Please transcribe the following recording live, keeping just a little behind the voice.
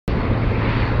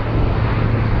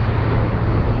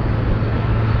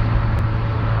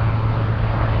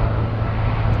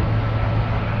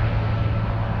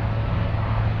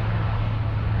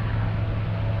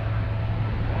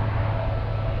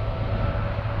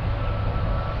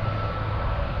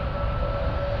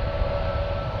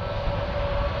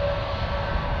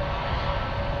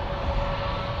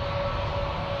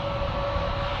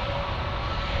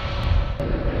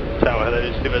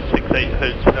Speedbird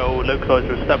 68 Hotel,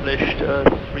 localizer established,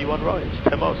 31 right,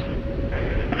 10 miles.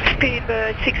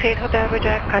 Speedbird 68 Hotel,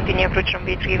 Roger, continue approach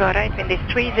runway 31 right, wind is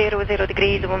 300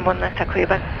 degrees, 11 taxi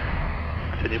back.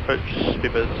 Continue approach,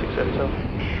 Speedbird 68 Hotel.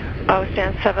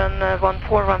 Austrian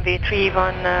 714, runway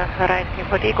 31 right, clear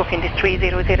for takeoff, wind is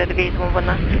 300 degrees, 11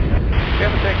 knots. We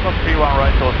have a takeoff 31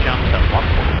 right, Austrian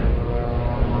 714.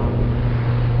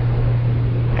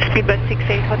 Speedbird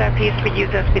 68 Hotel, please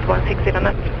reduce the speed 160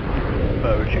 knots.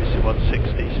 Reducing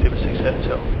 160, Speedbird 68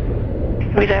 Hotel.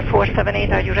 Wizz Air 478,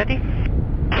 are you ready?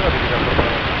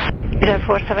 Wizz Air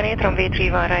 478, runway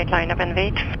 31 right, line up and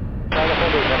wait.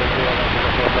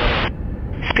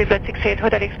 Speedbird 68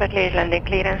 Hotel, expect late landing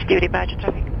clearance, due departure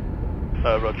traffic.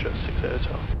 Roger, 68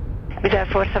 Hotel. Wizz Air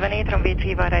 478, runway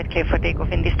 31 right, clear for takeoff,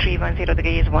 wind is 310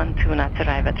 degrees, 12 knots,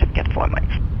 arrive at traffic at 4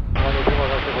 miles.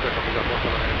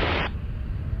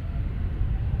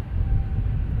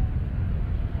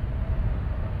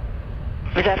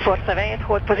 Wizz Air 478,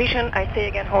 hold position. I say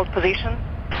again, hold position.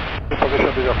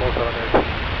 Position Wizz Air 478.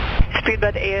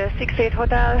 Speedbird 68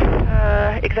 Hotel,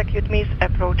 execute Miss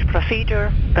approach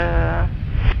procedure.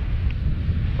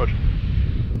 Roger.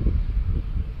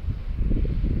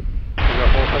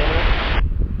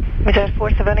 Wizz Air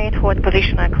 478, hold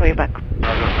position. I'll call you back.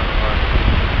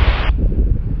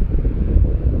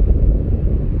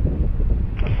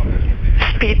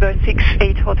 Speedbird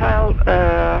 68 Hotel,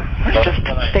 just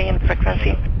stay in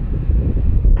frequency.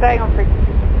 Staying on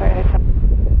frequency, sorry, hotel.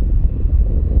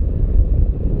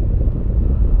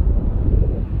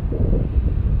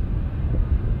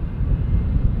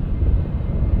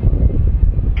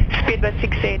 Speedbird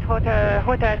 68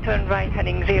 Hotel, turn right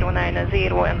heading 090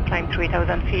 and climb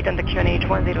 3,000 feet on the QNH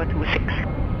 1026.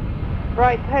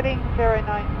 Right, heading 090,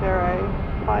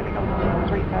 climbing up to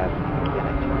 3,000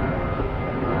 QNH.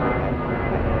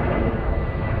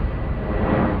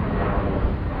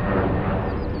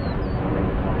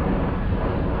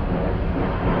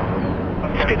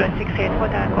 Speedbird 68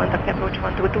 Hotel, contact approach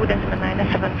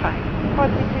 122.975.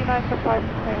 122.975,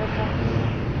 hotel.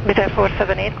 Wizz Air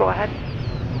 478, go ahead.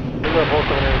 Wizz Air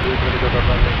 478, we really got a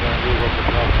landing and use of the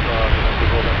craft, to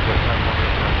go back to the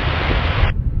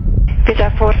Wizz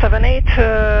Air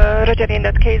 478, Roger, in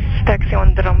that case, taxi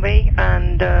on the runway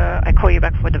and I call you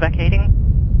back for the vacating.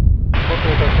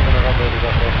 Okay, taxi on the runway, Wizz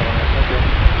Air 478, thank you.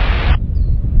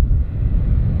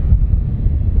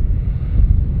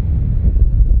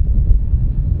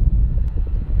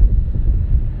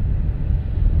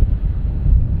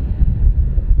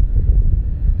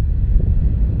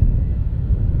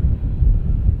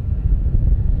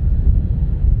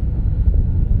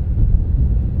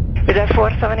 Wizz Air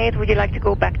 478, would you like to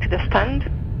go back to the stand?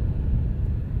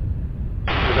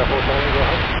 Wizz Air 478, go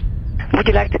ahead. Would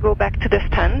you like to go back to the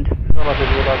stand? No, but if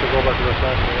you would like to go back to the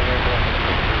stand,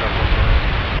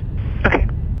 Okay.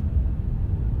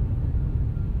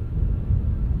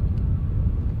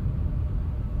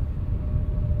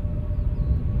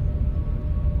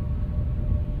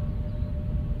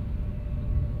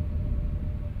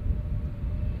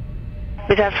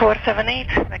 Wizz Air 478,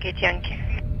 vacate Yankee.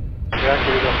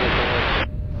 Yankee, Wizz Air 478.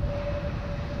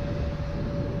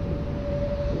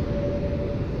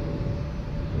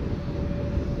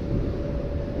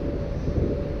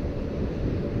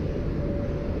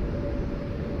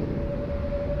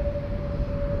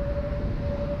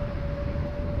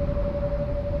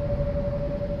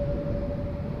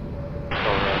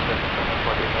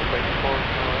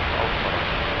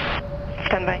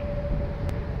 Stand by.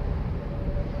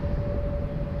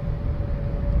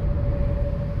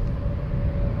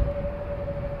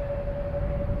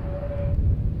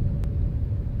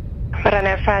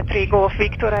 Ryanair 53 Golf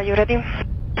Victor, are you ready?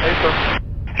 Hey, sir.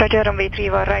 Roger, runway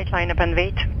 31 right, line up and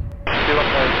wait.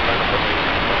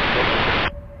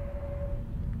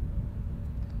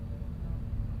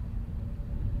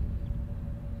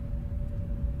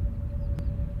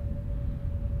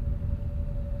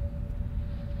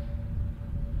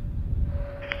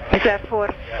 Wizz Air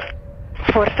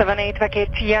 478,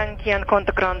 vacate Yankee and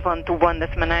contact ground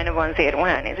 121.910,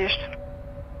 elnézést.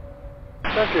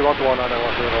 Yankee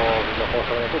 121.910, Wizz Air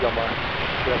 478, ugyan már.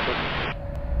 Sziasztok.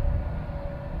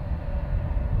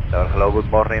 Hello, good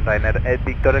morning, Ryanair 8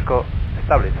 Victor Echo,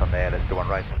 established on the LS21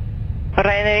 right.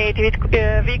 Ryanair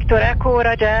 8 Victor Echo,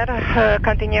 Roger,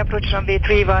 continue approach runway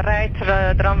 31 right,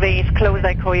 the runway is closed,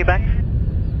 I call you back.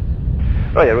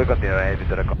 Roger, we continue Ryanair 8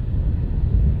 Victor Echo.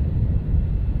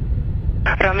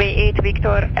 Runway 8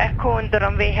 Victor Echo on the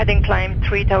runway heading climb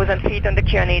 3,000 feet on the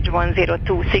QNH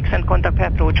 1026 and contact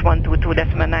approach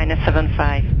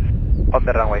 122.975. On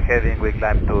the runway heading, we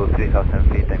climb to 3,000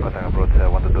 feet and contact approach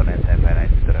 122.975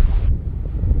 Victor Echo.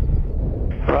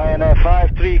 Ryanair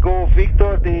 53 Golf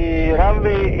Victor, the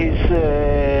runway is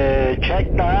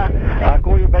checked now. I'll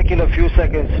call you back in a few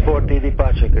seconds for the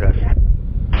departure grass. Okay,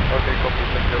 copy,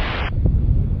 thank you.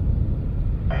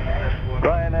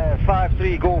 Ryanair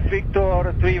 53 Golf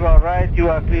Victor, 31 right, you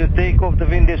are clear takeoff, the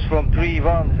wind is from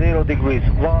 310 degrees,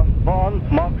 11,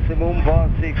 maximum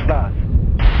 16 knots.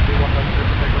 31 right,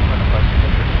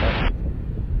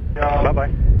 takeoff,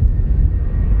 bye-bye.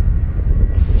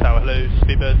 Tower, hello,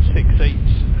 Speedbird 68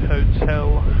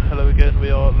 Hotel, hello again, we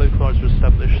are localised or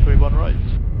established 31 right.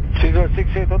 Speedbird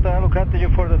 68 Hotel, hello, continue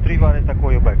for the 31 right, I'll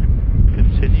call you back.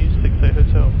 Continue, 68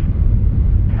 Hotel.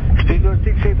 Speedbird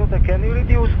 68 Hotel, can you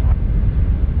reduce?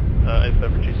 If I'm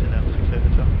reducing now, 68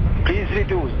 Hotel. Please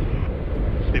reduce.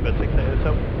 Speedbird 68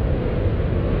 Hotel.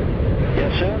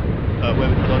 Yes, sir? Where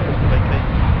would you like us to vacate?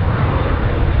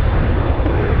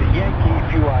 Yankee,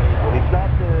 if you are able. If not,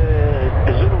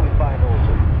 Zulu is fine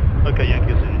also. Okay,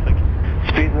 Yankee Zulu, thank you.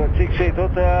 Speedbird 68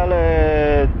 Hotel,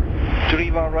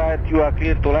 31 right, you are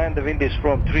clear to land. The wind is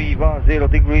from 310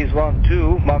 degrees,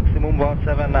 12, maximum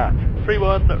 17 knots.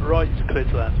 31 right, clear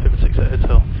to land, Speedbird 68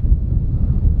 Hotel.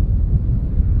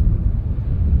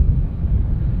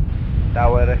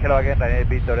 Tower, hello again, Ryanair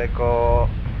Victor Echo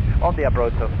on the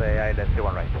approach of the island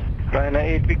 31 right. Ryanair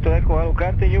 8 Victor Echo, hello,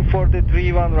 continue for the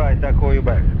 31 right, I'll call you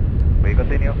back. We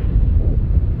continue.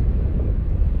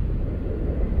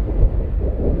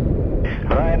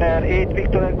 Ryanair 8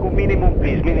 Victor Echo, minimum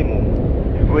please,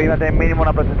 minimum. We maintain minimum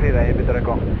approach 3 Ryanair Victor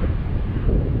Echo.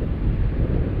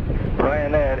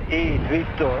 Ryanair 8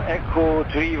 Victor Echo,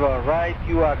 31 right,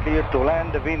 you are clear to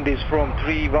land. The wind is from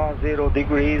 310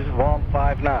 degrees,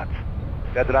 15 knots.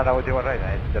 Clear to land, 31 right,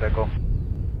 Ryanair Victor Echo.